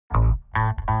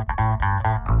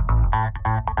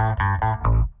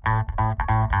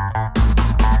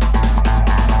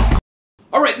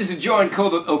Alright, this is John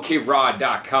Cole of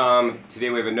OKRaw.com. Today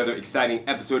we have another exciting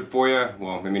episode for you.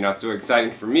 Well, maybe not so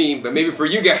exciting for me, but maybe for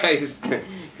you guys.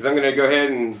 Because I'm going to go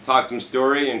ahead and talk some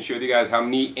story and show you guys how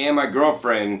me and my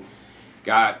girlfriend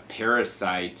got a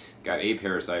parasite,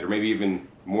 or maybe even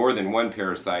more than one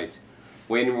parasite,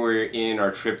 when we were in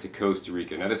our trip to Costa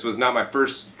Rica. Now, this was not my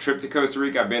first trip to Costa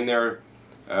Rica. I've been there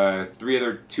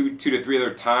two to three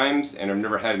other times, and I've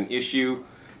never had an issue.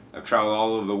 I've traveled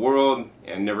all over the world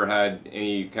and never had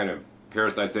any kind of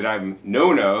parasites that I've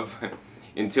known of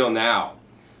until now.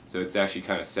 So it's actually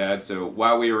kind of sad. So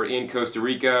while we were in Costa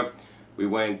Rica, we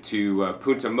went to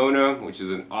Punta Mona, which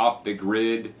is an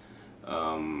off-the-grid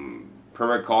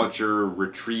permaculture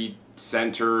retreat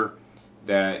center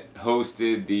that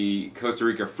hosted the Costa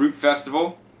Rica Fruit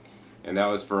Festival. And that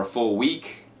was for a full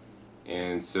week.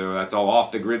 And so that's all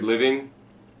off-the-grid living.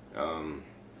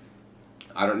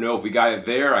 I don't know if we got it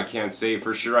there. I can't say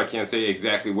for sure. I can't say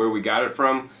exactly where we got it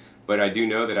from, but I do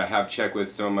know that I have checked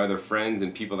with some of my other friends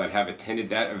and people that have attended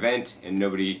that event, and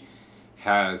nobody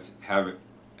has had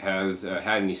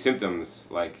any symptoms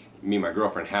like me and my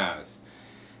girlfriend has.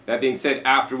 That being said,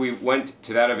 after we went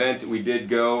to that event, we did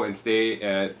go and stay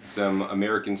at some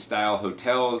American-style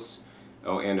hotels,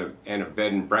 and a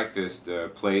bed and breakfast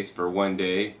place for one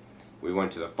day. We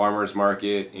went to the farmers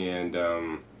market and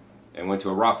went to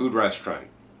a raw food restaurant.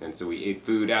 And so we ate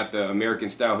food at the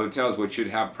American-style hotels, which should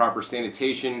have proper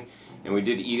sanitation, and we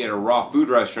did eat at a raw food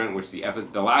restaurant, which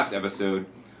the last episode,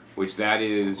 which that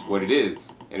is what it is,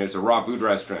 and it's a raw food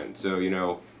restaurant. So, you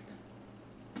know,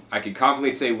 I could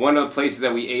confidently say one of the places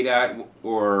that we ate at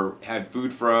or had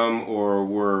food from or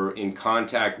were in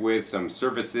contact with, some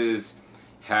services,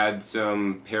 had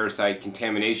some parasite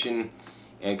contamination,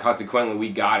 and consequently we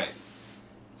got it,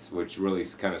 which really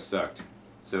kind of sucked.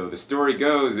 So the story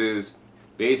goes is,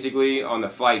 basically on the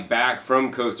flight back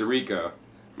from Costa Rica,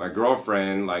 my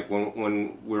girlfriend, like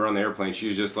when we were on the airplane, she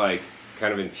was just like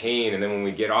kind of in pain, and then when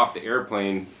we get off the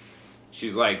airplane,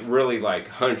 she's like really like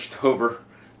hunched over,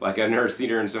 like I've never seen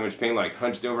her in so much pain, like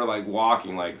hunched over, like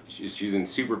walking, like she's in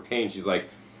super pain. She's like,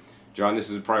 John,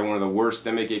 this is probably one of the worst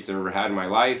stomach aches I've ever had in my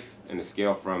life, and a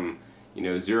scale from, you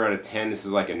know, 0 out of 10, this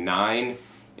is like a 9,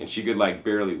 and she could like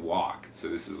barely walk, so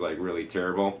this is like really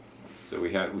terrible. So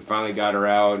we finally got her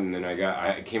out, and then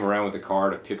I came around with the car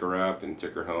to pick her up and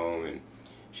took her home, and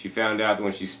she found out that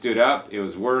when she stood up it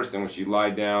was worse, and when she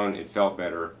lied down it felt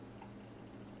better.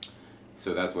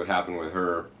 So that's what happened with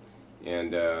her.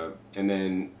 And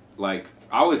then, like,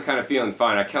 I was kind of feeling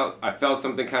fine. I felt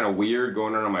something kind of weird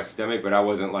going on in my stomach, but I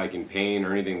wasn't like in pain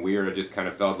or anything weird. I just kind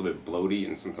of felt a little bit bloaty,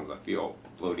 and sometimes I feel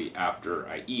bloaty after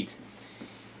I eat.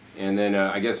 And then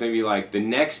I guess maybe like the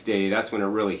next day, that's when it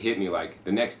really hit me. Like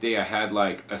the next day I had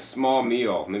like a small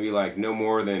meal, maybe like no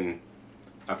more than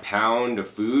a pound of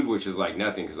food, which is like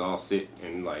nothing because I'll sit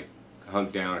and like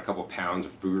hunk down a couple pounds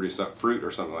of fruit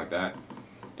or something like that.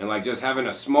 And like just having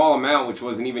a small amount, which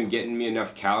wasn't even getting me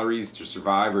enough calories to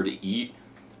survive or to eat,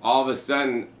 all of a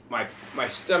sudden my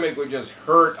stomach would just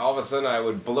hurt. All of a sudden I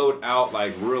would bloat out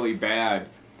like really bad.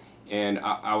 And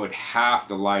I would have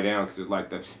to lie down because like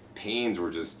the pains were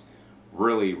just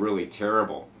really, really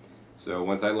terrible. So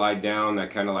once I lied down, that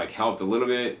kind of like helped a little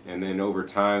bit, and then over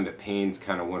time the pains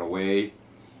kind of went away,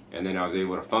 and then I was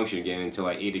able to function again until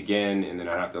I ate again, and then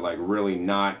I'd have to like really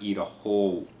not eat a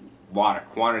whole lot of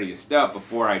quantity of stuff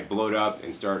before I'd bloat up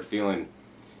and start feeling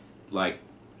like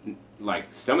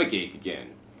stomach ache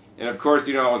again. And of course,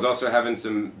 you know, I was also having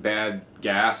some bad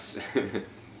gas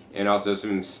and also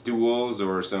some stools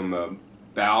or some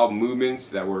bowel movements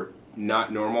that were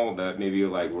not normal, that maybe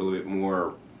like were a little bit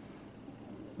more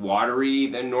watery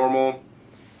than normal.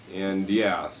 And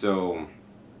yeah, so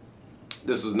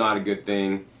this was not a good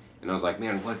thing, and I was like,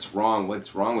 man, what's wrong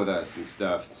with us and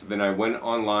stuff. So then I went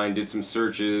online, did some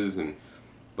searches, and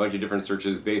a bunch of different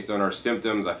searches based on our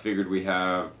symptoms. I figured we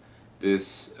have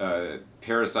this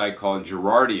parasite called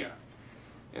Giardia.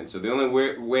 And so the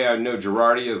only way I know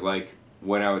Giardia is like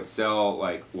when I would sell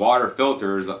like water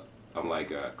filters. I'm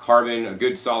like a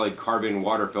good solid carbon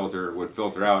water filter would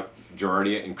filter out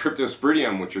Giardia and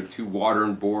cryptosporidium, which are two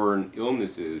waterborne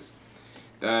illnesses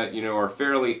that, you know, are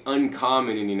fairly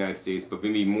uncommon in the United States, but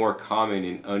maybe more common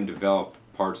in undeveloped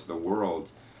parts of the world,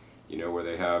 you know, where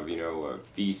they have, you know,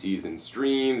 feces and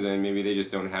streams, and maybe they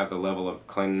just don't have the level of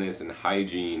cleanliness and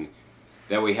hygiene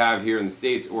that we have here in the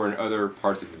States or in other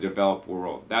parts of the developed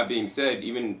world. That being said,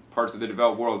 even parts of the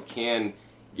developed world can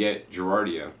get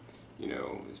Giardia, you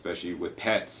know, especially with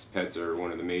pets. Pets are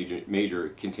one of the major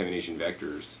contamination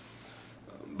vectors.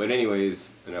 But anyways,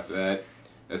 enough of that.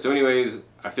 So anyways,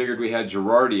 I figured we had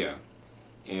Giardia,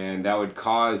 and that would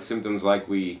cause symptoms like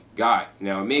we got.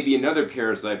 Now, it may be another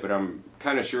parasite, but I'm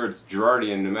kind of sure it's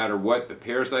Giardia, and no matter what the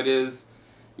parasite is,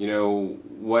 you know,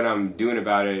 what I'm doing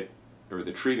about it, or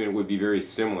the treatment, would be very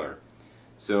similar.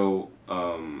 So,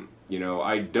 you know,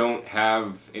 I don't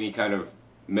have any kind of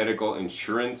medical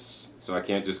insurance, so I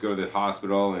can't just go to the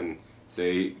hospital and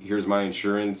say, here's my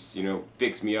insurance, you know,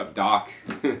 fix me up, doc.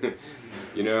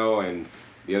 You know, and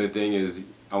the other thing is,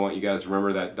 I want you guys to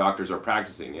remember that doctors are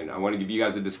practicing, and I want to give you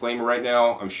guys a disclaimer right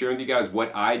now. I'm sharing with you guys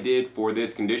what I did for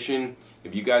this condition.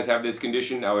 If you guys have this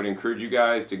condition, I would encourage you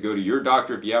guys to go to your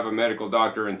doctor if you have a medical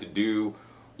doctor, and to do,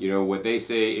 you know, what they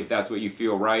say, if that's what you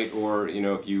feel right, or, you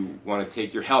know, if you want to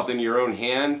take your health in your own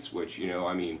hands, which, you know,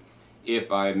 I mean,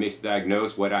 if I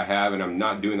misdiagnose what I have and I'm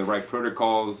not doing the right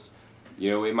protocols,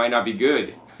 you know, it might not be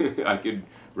good. I could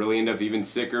really end up even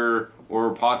sicker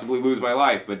or possibly lose my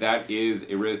life, but that is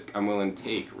a risk I'm willing to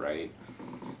take, right?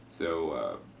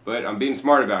 So, but I'm being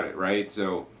smart about it, right?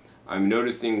 So I'm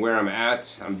noticing where I'm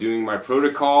at, I'm doing my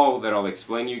protocol that I'll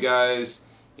explain to you guys,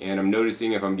 and I'm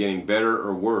noticing if I'm getting better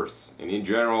or worse. And in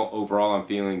general, overall, I'm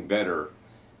feeling better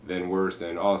than worse.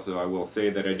 And also, I will say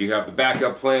that I do have the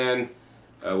backup plan,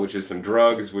 which is some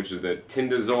drugs, which is the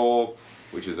tindazole,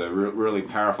 which is a really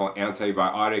powerful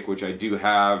antibiotic, which I do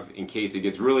have in case it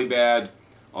gets really bad.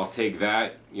 I'll take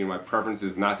that. You know, my preference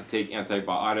is not to take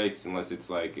antibiotics unless it's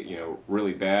like, you know,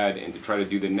 really bad, and to try to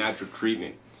do the natural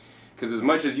treatment. Because as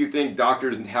much as you think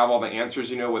doctors have all the answers,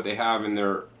 you know, what they have in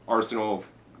their arsenal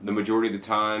the majority of the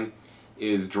time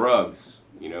is drugs.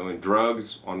 You know, and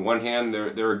drugs, on one hand,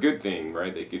 they're a good thing,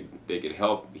 right? They could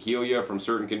help heal you from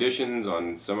certain conditions.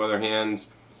 On some other hands,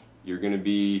 you're going to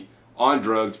be on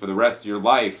drugs for the rest of your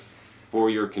life for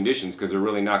your conditions, because they're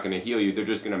really not going to heal you. They're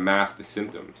just going to mask the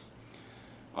symptoms.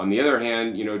 On the other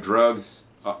hand, you know, drugs,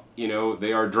 you know,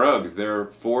 they are drugs. They're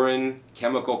foreign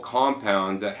chemical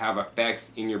compounds that have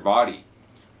effects in your body.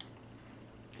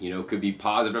 You know, could be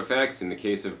positive effects in the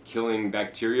case of killing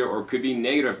bacteria, or could be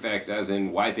negative effects as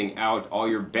in wiping out all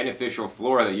your beneficial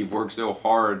flora that you've worked so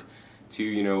hard to,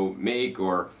 you know, make,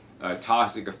 or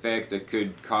toxic effects that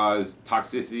could cause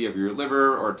toxicity of your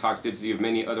liver or toxicity of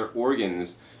many other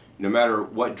organs, no matter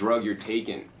what drug you're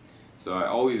taking. So I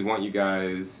always want you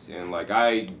guys, and like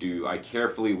I do, I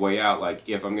carefully weigh out, like,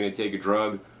 if I'm going to take a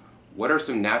drug, what are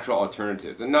some natural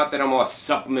alternatives? And not that I'm a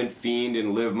supplement fiend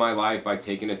and live my life by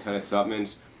taking a ton of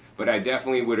supplements, but I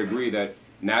definitely would agree that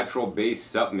natural-based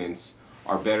supplements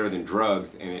are better than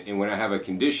drugs. And when I have a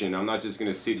condition, I'm not just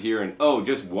going to sit here and, oh,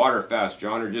 just water fast,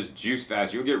 John, or just juice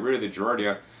fast. You'll get rid of the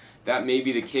Giardia. That may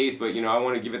be the case, but, you know, I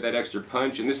want to give it that extra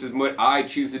punch. And this is what I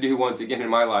choose to do once again in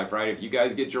my life, right? If you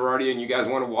guys get Giardia and you guys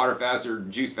want to water fast or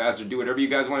juice fast or do whatever you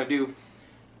guys want to do,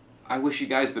 I wish you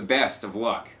guys the best of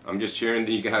luck. I'm just sharing with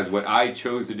you guys what I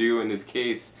chose to do in this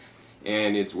case,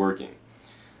 and it's working.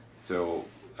 So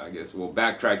I guess we'll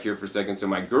backtrack here for a second. So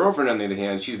my girlfriend, on the other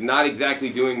hand, she's not exactly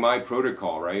doing my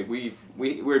protocol, right?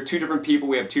 We're two different people.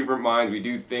 We have two different minds. We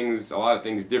do things, a lot of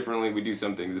things differently. We do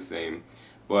some things the same.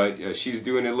 But she's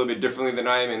doing it a little bit differently than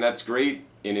I am, and that's great.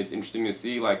 And it's interesting to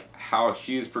see, like, how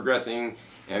she is progressing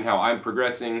and how I'm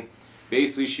progressing.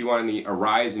 Basically, she wanted the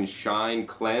Arise and Shine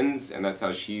cleanse, and that's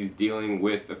how she's dealing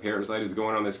with the parasite, is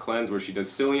going on this cleanse where she does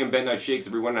psyllium bentonite shakes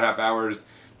every 1.5 hours,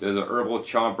 does a herbal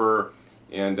chomper,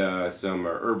 and some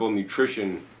herbal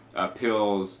nutrition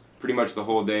pills pretty much the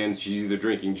whole day. And she's either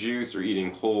drinking juice or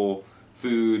eating whole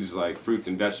foods like fruits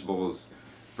and vegetables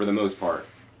for the most part.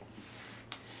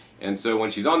 And so when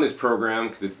she's on this program,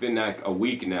 because it's been like a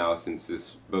week now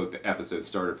since both episodes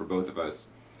started for both of us,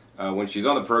 when she's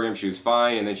on the program, she was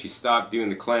fine, and then she stopped doing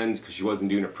the cleanse because she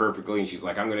wasn't doing it perfectly, and she's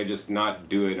like, I'm going to just not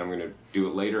do it, I'm going to do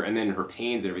it later. And then her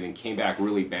pains and everything came back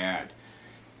really bad.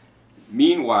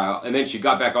 Meanwhile, and then she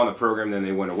got back on the program, and then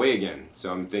they went away again.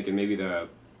 So I'm thinking maybe the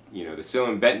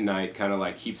psyllium bentonite kind of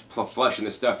like keeps flushing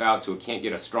the stuff out so it can't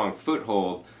get a strong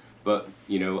foothold. But,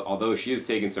 you know, although she is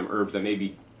taking some herbs that may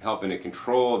be helping to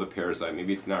control the parasite,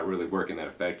 maybe it's not really working that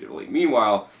effectively.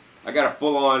 Meanwhile, I got a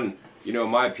full-on, you know, in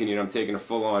my opinion, I'm taking a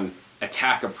full-on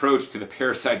attack approach to the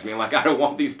parasites, man. Like, I don't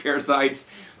want these parasites.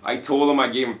 I told them, I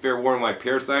gave them fair warning, like,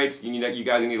 parasites, you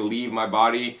guys need to leave my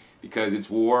body because it's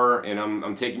war, and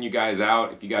I'm taking you guys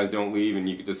out if you guys don't leave, and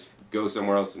you could just go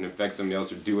somewhere else and infect somebody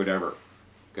else or do whatever,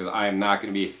 because I am not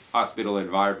going to be hospital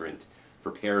environment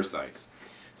for parasites.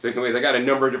 So anyways, I got a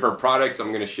number of different products I'm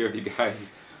going to share with you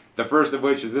guys. The first of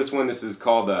which is this one. This is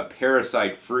called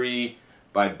Parasite-free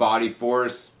by Body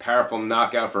Force. Powerful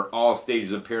knockout for all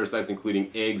stages of parasites,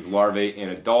 including eggs, larvae, and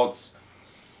adults.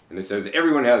 And this says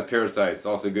everyone has parasites.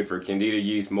 Also good for candida,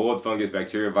 yeast, mold, fungus,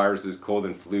 bacteria, viruses, cold,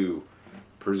 and flu.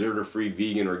 preservative-free,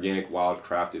 vegan, organic, wild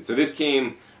crafted. So this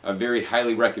came very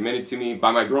highly recommended to me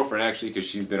by my girlfriend, actually, because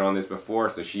she's been on this before.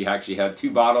 So she actually had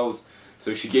 2 bottles,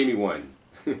 so she gave me one.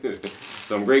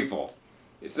 So I'm grateful.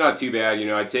 It's not too bad, you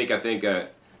know. I think I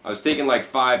was taking like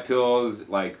 5 pills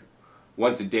like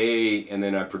once a day, and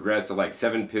then I progressed to like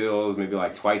 7 pills, maybe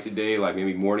like twice a day, like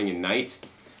maybe morning and night.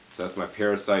 So that's my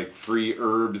parasite-free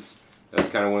herbs. That's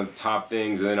kind of one of the top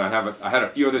things. And then I had a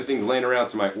few other things laying around,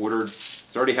 so I ordered.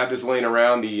 So I already have this laying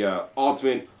around, the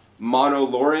ultimate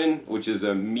monolaurin, which is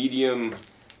a medium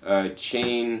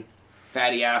chain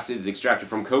fatty acids extracted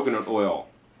from coconut oil.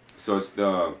 So it's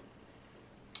the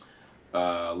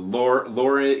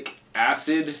lauric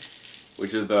acid,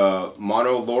 which is the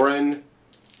monolaurin,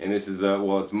 and this is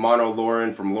well, it's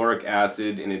monolaurin from lauric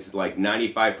acid, and it's like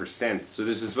 95%. So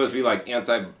this is supposed to be like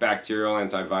antibacterial,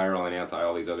 antiviral, and anti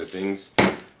all these other things.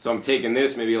 So I'm taking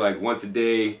this maybe like once a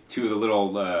day, 2 of the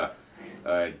little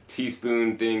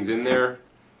teaspoon things in there.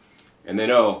 And then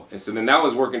and so then that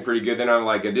was working pretty good. Then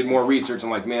I did more research.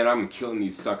 I'm like, man, I'm killing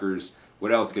these suckers.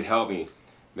 What else could help me?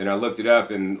 Then I looked it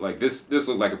up, and like this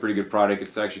looked like a pretty good product.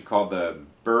 It's actually called the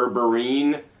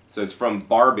berberine. So it's from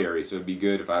barberry. So it'd be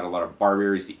good if I had a lot of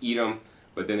barberries to eat them.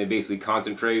 But then they basically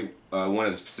concentrate one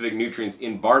of the specific nutrients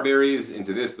in barberries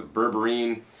into this, the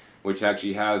berberine, which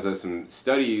actually has some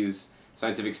studies,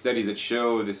 scientific studies that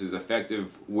show this is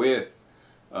effective with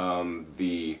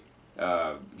the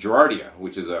Giardia,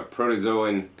 which is a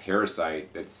protozoan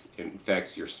parasite that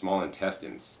infects your small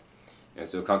intestines. And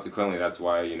so consequently, that's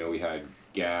why, you know, we had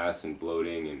gas and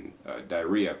bloating and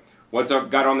diarrhea. Once I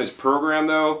got on this program,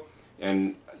 though,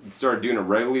 and started doing it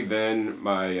regularly, then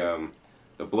my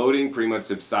the bloating pretty much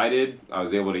subsided. I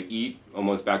was able to eat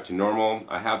almost back to normal.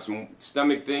 I have some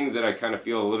stomach things that I kind of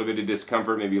feel a little bit of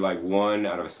discomfort, maybe like 1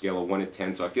 out of a scale of 1 to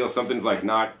 10. So I feel something's like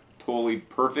not totally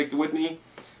perfect with me.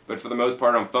 But for the most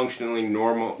part, I'm functionally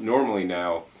normally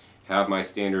now, have my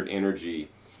standard energy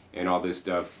and all this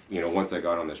stuff, you know, once I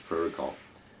got on this protocol.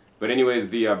 But anyways,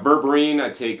 the berberine,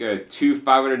 I take 2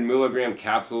 500 milligram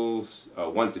capsules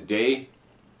once a day.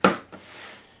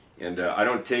 And I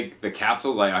don't take the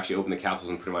capsules, I actually open the capsules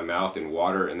and put in my mouth in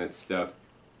water, and that stuff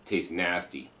tastes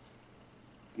nasty.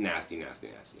 Nasty, nasty,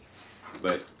 nasty.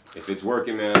 But if it's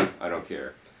working, man, I don't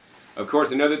care. Of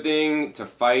course, another thing to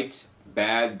fight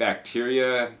bad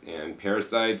bacteria and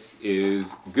parasites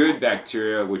is good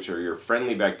bacteria, which are your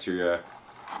friendly bacteria.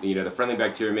 You know, the friendly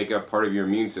bacteria make up part of your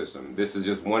immune system. This is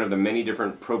just one of the many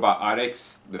different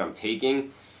probiotics that I'm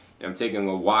taking. And I'm taking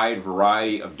a wide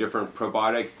variety of different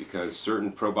probiotics because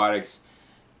certain probiotics,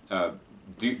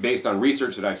 based on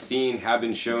research that I've seen, have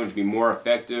been shown to be more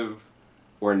effective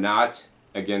or not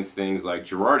against things like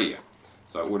Giardia.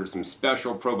 So I ordered some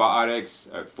special probiotics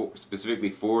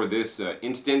specifically for this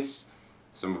instance.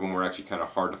 Some of them were actually kind of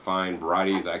hard to find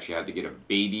varieties. I actually had to get a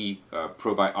baby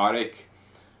probiotic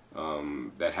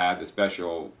that had the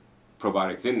special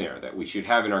probiotics in there that we should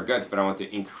have in our guts, but I want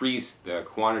to increase the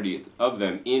quantity of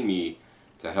them in me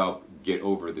to help get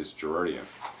over this Giardia.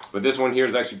 But this one here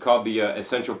is actually called the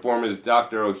Essential Formulas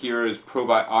Dr. Ohhira's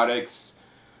Probiotics.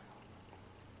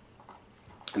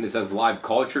 And this has live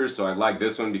culture, so I like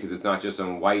this one because it's not just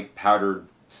some white powdered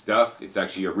stuff. It's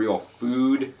actually a real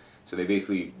food. So they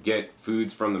basically get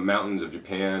foods from the mountains of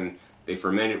Japan. They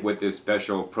ferment it with this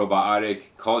special probiotic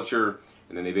culture,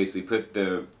 and then they basically put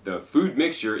the food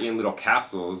mixture in little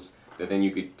capsules that then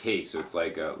you could take. So it's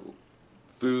like a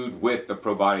food with the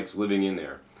probiotics living in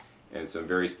there. And some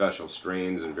very special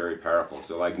strains and very powerful.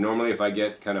 So like normally if I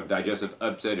get kind of digestive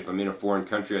upset, if I'm in a foreign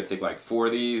country, I take like 4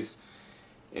 of these,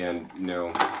 and you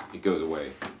know, it goes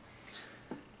away.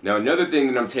 Now another thing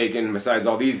that I'm taking besides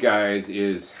all these guys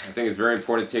is, I think it's very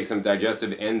important to take some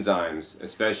digestive enzymes,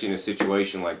 especially in a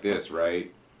situation like this,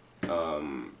 right?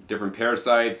 Different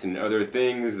parasites and other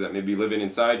things that may be living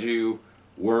inside you,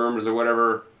 worms or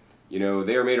whatever, you know,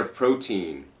 they are made of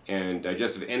protein. And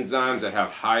digestive enzymes that have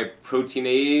high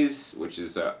proteinase, which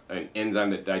is an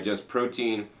enzyme that digests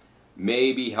protein,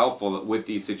 may be helpful with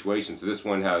these situations. So this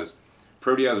one has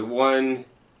protease 1,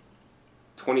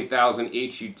 20,000 HUT,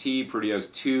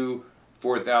 protease 2,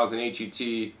 4,000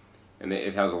 HUT, and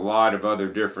it has a lot of other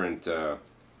different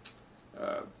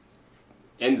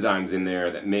enzymes in there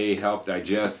that may help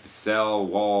digest the cell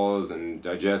walls and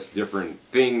digest different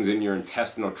things in your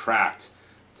intestinal tract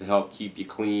to help keep you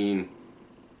clean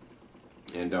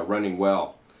and running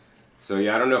well. So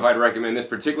yeah, I don't know if I'd recommend this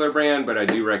particular brand, but I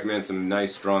do recommend some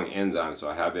nice strong enzymes. So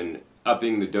I have been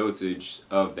upping the dosage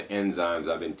of the enzymes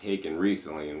I've been taking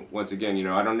recently. And once again, you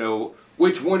know, I don't know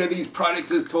which one of these products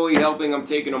is totally helping. I'm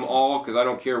taking them all because I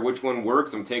don't care which one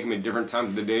works. I'm taking them at different times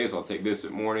of the day. So I'll take this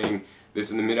at morning,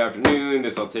 this in the mid-afternoon,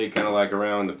 this I'll take kind of like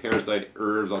around the parasite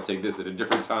herbs, I'll take this at a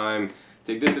different time,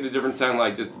 take this at a different time,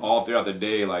 like just all throughout the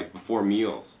day, like before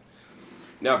meals.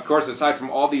 Now, of course, aside from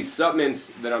all these supplements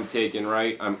that I'm taking,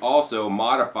 right, I'm also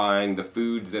modifying the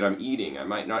foods that I'm eating. I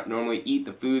might not normally eat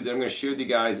the foods that I'm going to share with you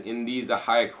guys in these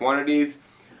high quantities,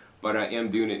 but I am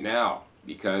doing it now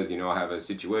because, you know, I have a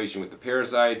situation with the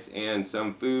parasites, and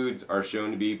some foods are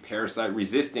shown to be parasite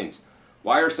resistant.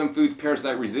 Why are some foods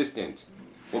parasite resistant?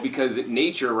 Well, because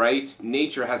nature, right,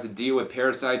 nature has to deal with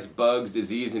parasites, bugs,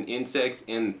 disease, and insects,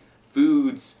 and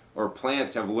foods or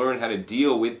plants have learned how to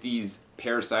deal with these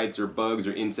parasites or bugs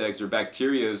or insects or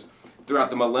bacteria throughout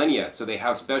the millennia. So they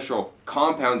have special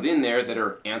compounds in there that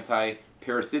are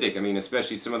anti-parasitic. I mean,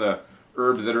 especially some of the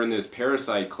herbs that are in this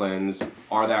parasite cleanse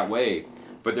are that way.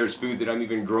 But there's foods that I'm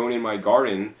even growing in my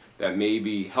garden that may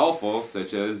be helpful,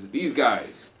 such as these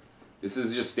guys. This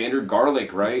is just standard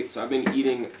garlic, right? So I've been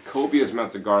eating copious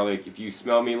amounts of garlic. If you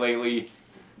smell me lately,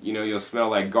 you know, you'll smell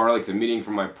like garlic's emitting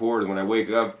from my pores. When I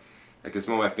wake up, I can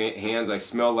smell my hands, I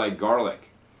smell like garlic.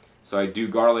 So I do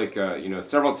garlic, you know,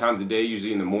 several times a day,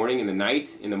 usually in the morning, in the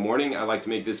night. In the morning, I like to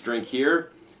make this drink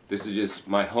here. This is just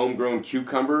my homegrown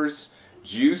cucumbers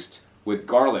juiced with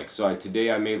garlic. So today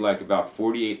I made like about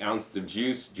 48 ounces of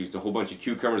juice, juiced a whole bunch of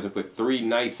cucumbers. I put 3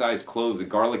 nice-sized cloves of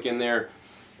garlic in there.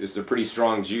 This is a pretty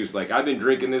strong juice. Like, I've been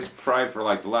drinking this probably for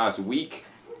like the last week,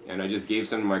 and I just gave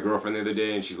some to my girlfriend the other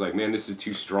day, and she's like, man, this is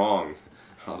too strong.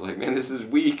 I was like, man, this is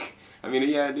weak. I mean,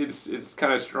 yeah, it's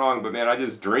kind of strong, but man, I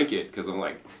just drink it because I'm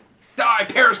like, die,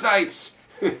 parasites!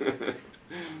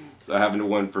 So I have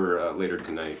one for later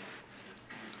tonight.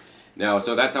 Now,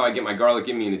 so that's how I get my garlic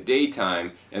in me in the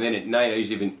daytime, and then at night I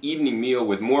usually have an evening meal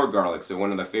with more garlic. So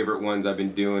one of the favorite ones I've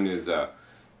been doing is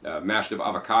mashed up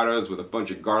avocados with a bunch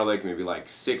of garlic, maybe like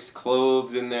 6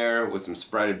 cloves in there with some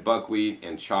sprouted buckwheat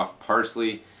and chopped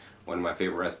parsley. One of my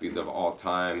favorite recipes of all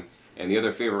time. And the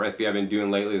other favorite recipe I've been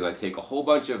doing lately is I take a whole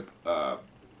bunch of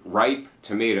ripe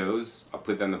tomatoes, I'll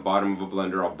put that in the bottom of a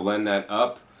blender, I'll blend that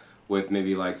up with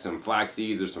maybe like some flax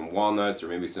seeds or some walnuts or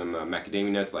maybe some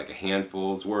macadamia nuts, like a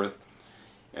handful's worth.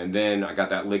 And then I got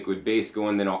that liquid base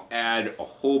going, then I'll add a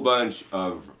whole bunch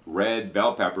of red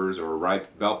bell peppers or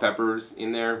ripe bell peppers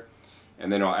in there.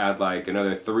 And then I'll add like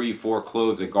another 3-4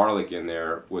 cloves of garlic in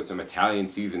there with some Italian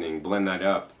seasoning, blend that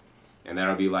up. And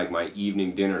that'll be like my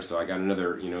evening dinner. So I got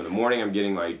another, you know, in the morning I'm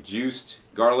getting my juiced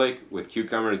garlic with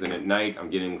cucumbers, then at night I'm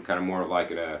getting kind of more of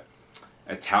like an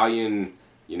Italian,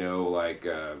 you know, like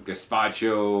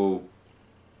gazpacho,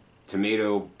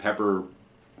 tomato, pepper,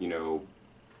 you know,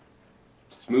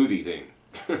 smoothie thing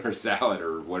or salad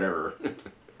or whatever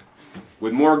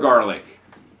with more garlic.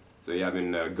 So yeah, I've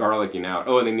been garlicking out.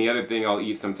 Oh, and then the other thing I'll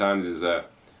eat sometimes is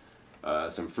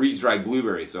some freeze-dried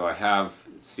blueberries. So I have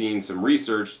seen some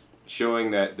research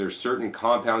showing that there's certain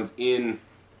compounds in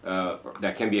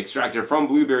that can be extracted from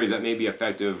blueberries that may be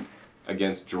effective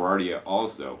against Giardia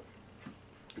also.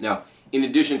 Now, in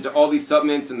addition to all these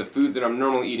supplements and the foods that I'm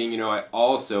normally eating, you know, I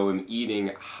also am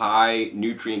eating high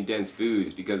nutrient-dense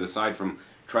foods because aside from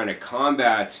trying to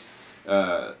combat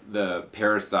the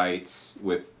parasites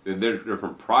with the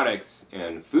different products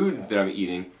and foods that I'm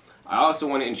eating, I also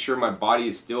want to ensure my body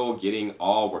is still getting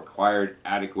all required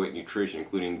adequate nutrition,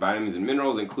 including vitamins and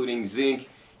minerals, including zinc,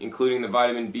 including the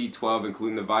vitamin B12,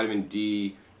 including the vitamin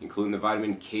D, including the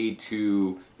vitamin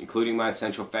K2, including my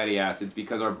essential fatty acids,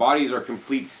 because our bodies are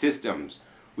complete systems.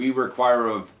 We require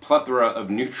a plethora of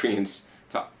nutrients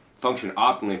to function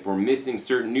optimally. If we're missing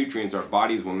certain nutrients, our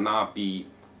bodies will not be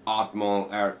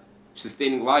optimal at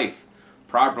sustaining life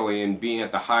properly and being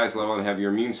at the highest level and have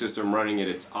your immune system running at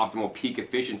its optimal peak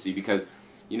efficiency, because,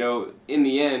 you know, in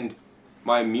the end,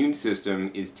 my immune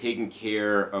system is taking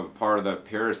care of part of the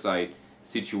parasite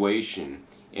situation.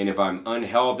 And if I'm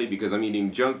unhealthy because I'm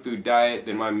eating junk food diet,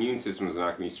 then my immune system is not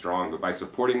going to be strong. But by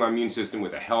supporting my immune system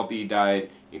with a healthy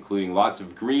diet, including lots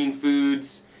of green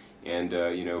foods and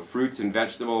you know, fruits and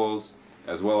vegetables,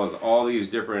 as well as all these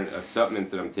different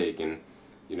supplements that I'm taking,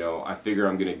 you know, I figure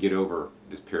I'm going to get over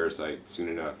this parasite soon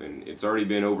enough. And it's already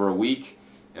been over a week,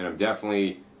 and I'm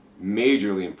definitely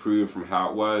majorly improved from how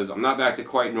it was. I'm not back to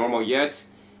quite normal yet,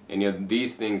 and you know,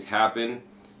 these things happen.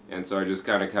 And so I just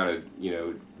kind of, you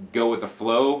know, go with the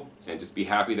flow and just be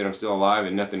happy that I'm still alive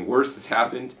and nothing worse has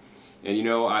happened. And you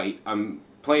know, I'm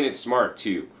playing it smart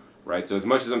too, right? So as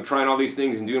much as I'm trying all these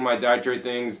things and doing my dietary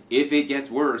things, if it gets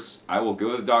worse, I will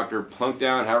go to the doctor, plunk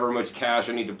down however much cash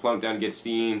I need to plunk down to get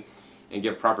seen and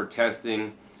get proper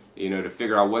testing, you know, to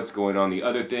figure out what's going on. The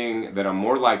other thing that I'm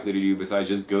more likely to do besides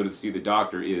just go to see the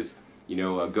doctor is, you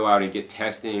know, go out and get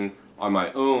testing on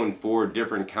my own for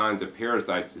different kinds of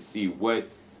parasites to see what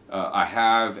I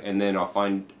have, and then I'll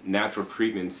find natural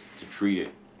treatments to treat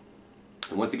it.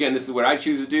 And once again, this is what I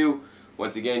choose to do.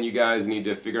 Once again, you guys need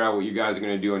to figure out what you guys are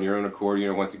going to do on your own accord.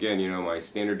 Once again, my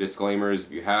standard disclaimers: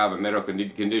 if you have a medical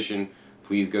condition,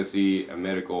 please go see a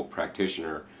medical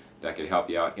practitioner that could help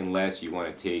you out, unless you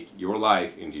want to take your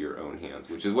life into your own hands,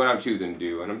 which is what I'm choosing to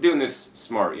do. And I'm doing this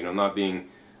smart. I'm not being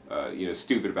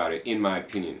stupid about it, in my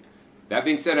opinion. That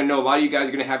being said, I know a lot of you guys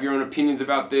are going to have your own opinions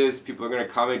about this. People are going to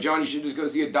comment, John, you should just go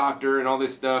see a doctor and all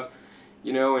this stuff.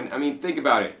 And I mean, think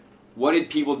about it. What did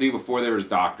people do before there was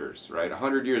doctors, right?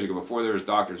 100 years ago, before there was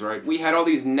doctors, right? We had all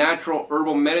these natural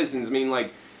herbal medicines. I mean,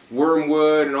 like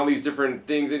wormwood and all these different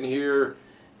things in here.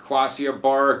 Quassia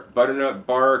bark, butternut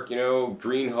bark,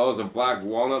 green hulls of black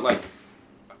walnut. Like,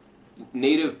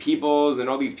 native peoples and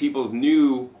all these peoples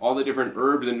knew all the different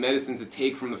herbs and medicines to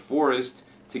take from the forest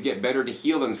to get better, to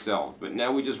heal themselves. But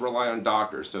now we just rely on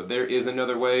doctors. So there is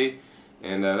another way,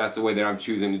 and that's the way that I'm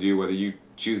choosing to do. Whether you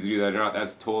choose to do that or not,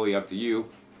 that's totally up to you.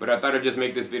 But I thought I'd just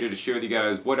make this video to share with you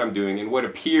guys what I'm doing and what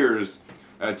appears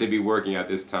to be working at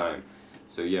this time.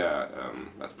 So yeah,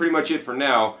 that's pretty much it for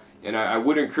now. And I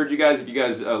would encourage you guys, if you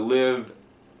guys live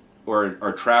or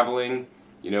are traveling,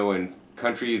 in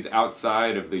countries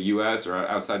outside of the U.S. or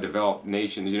outside developed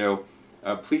nations,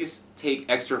 please take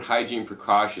extra hygiene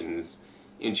precautions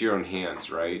into your own hands,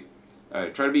 right?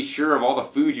 Try to be sure of all the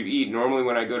food you eat. Normally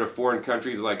when I go to foreign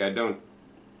countries, like, I don't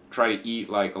try to eat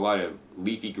like a lot of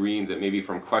leafy greens that may be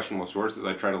from questionable sources.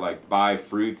 I try to like buy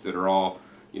fruits that are all,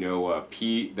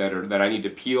 that I need to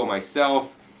peel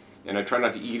myself. And I try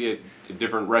not to eat it at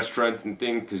different restaurants and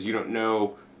things, because you don't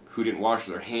know who didn't wash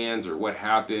their hands or what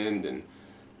happened. And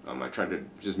I try to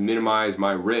just minimize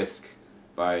my risk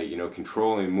by,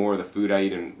 controlling more of the food I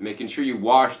eat and making sure you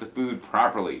wash the food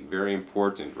properly. Very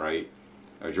important, right?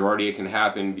 Giardia can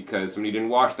happen because somebody didn't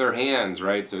wash their hands,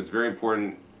 right? So it's very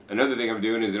important. Another thing I'm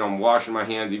doing is that I'm washing my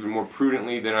hands even more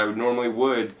prudently than I normally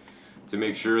would, to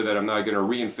make sure that I'm not going to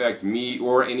reinfect me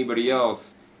or anybody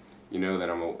else,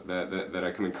 that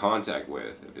I come in contact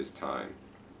with at this time.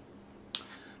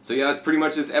 So yeah, that's pretty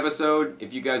much this episode.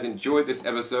 If you guys enjoyed this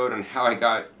episode on how I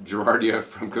got Giardia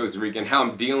from Costa Rica and how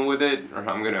I'm dealing with it, or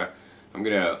how I'm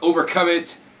gonna overcome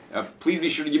it, please be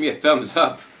sure to give me a thumbs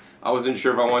up. I wasn't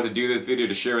sure if I wanted to do this video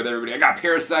to share with everybody. I got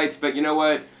parasites, but you know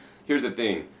what? Here's the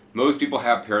thing. Most people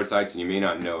have parasites and you may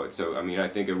not know it. So, I mean, I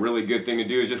think a really good thing to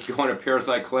do is just go on a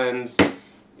parasite cleanse.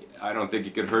 I don't think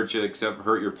it could hurt you, except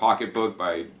hurt your pocketbook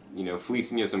by,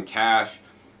 fleecing you some cash.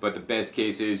 But the best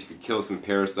case is you could kill some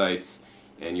parasites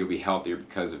and you'll be healthier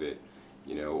because of it.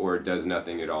 Or it does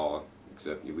nothing at all,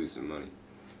 except you lose some money.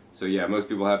 So yeah, most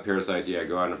people have parasites. Yeah,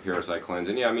 go out on a parasite cleanse.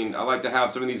 And yeah, I mean, I like to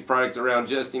have some of these products around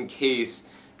just in case,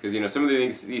 because some of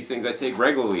these things I take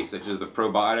regularly, such as the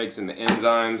probiotics and the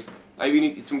enzymes. I even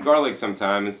eat some garlic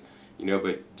sometimes,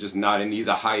 but just not in these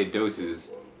high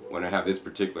doses when I have this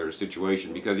particular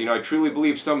situation. Because, I truly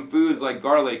believe some foods like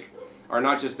garlic are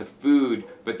not just a food,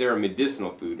 but they're a medicinal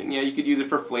food. And yeah, you could use it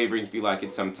for flavoring if you like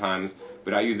it sometimes,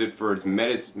 but I use it for its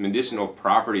medicinal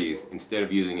properties instead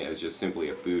of using it as just simply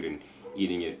a food and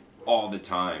eating it all the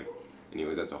time.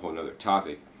 Anyways, that's a whole nother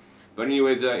topic. But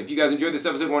anyways, if you guys enjoyed this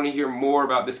episode, want to hear more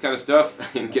about this kind of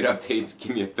stuff and get updates,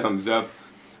 give me a thumbs up.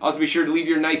 Also, be sure to leave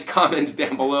your nice comments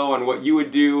down below on what you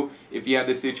would do if you had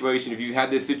this situation, if you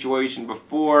had this situation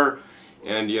before,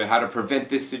 and how to prevent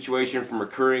this situation from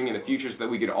occurring in the future, so that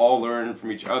we could all learn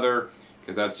from each other.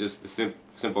 Because that's just the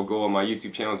simple goal of my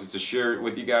YouTube channel, is just to share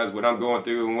with you guys what I'm going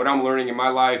through and what I'm learning in my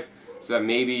life, so that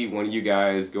maybe one of you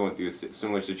guys going through a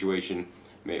similar situation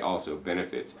may also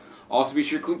benefit. Also, be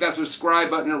sure to click that subscribe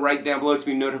button right down below to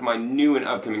be notified of my new and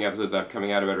upcoming episodes I'm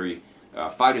coming out of every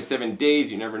 5 to 7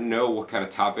 days. You never know what kind of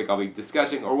topic I'll be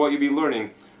discussing or what you'll be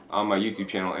learning on my YouTube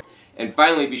channel. And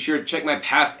finally, be sure to check my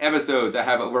past episodes. I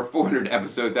have over 400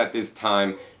 episodes at this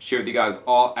time. Share with you guys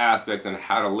all aspects on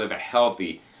how to live a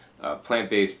healthy,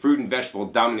 plant-based, fruit and vegetable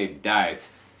dominated diet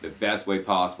the best way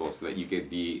possible, so that you could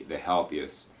be the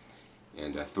healthiest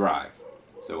and thrive.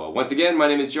 So once again, my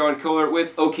name is John Kohler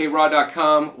with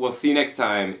OKRaw.com. We'll see you next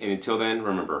time, and until then,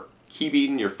 remember, keep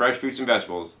eating your fresh fruits and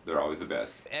vegetables. They're always the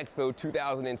best. Expo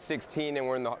 2016, and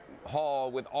we're in the hall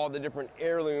with all the different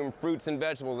heirloom fruits and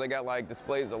vegetables. They got like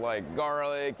displays of like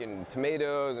garlic and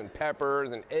tomatoes and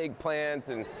peppers and eggplants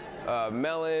and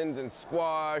melons and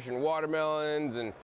squash and watermelons and